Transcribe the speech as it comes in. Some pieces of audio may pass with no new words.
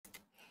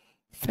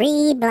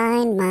Three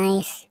blind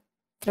mice,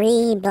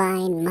 three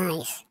blind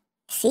mice.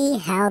 See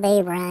how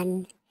they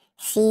run,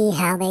 see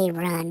how they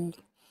run.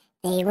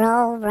 They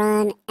all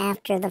run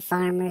after the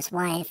farmer's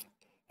wife,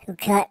 who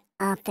cut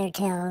off their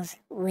tails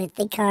with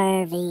the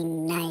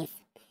carving knife.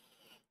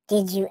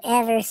 Did you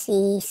ever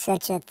see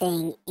such a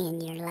thing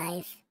in your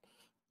life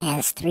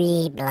as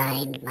three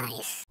blind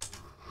mice?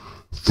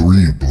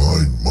 Three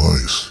blind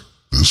mice.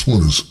 This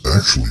one is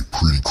actually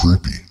pretty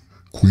creepy.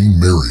 Queen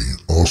Mary,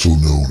 also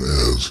known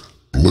as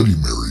Bloody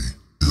Mary,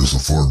 is the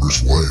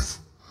farmer's wife.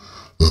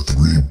 The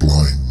three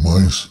blind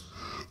mice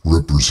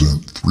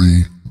represent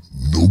three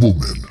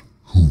noblemen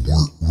who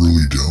weren't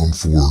really down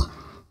for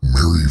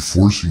Mary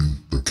forcing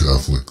the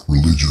Catholic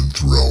religion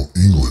throughout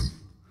England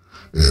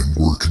and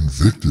were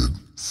convicted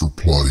for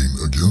plotting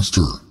against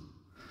her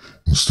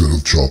instead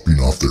of chopping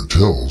off their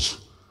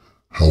tails.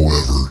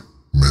 However,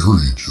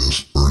 Mary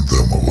just burned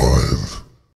them alive.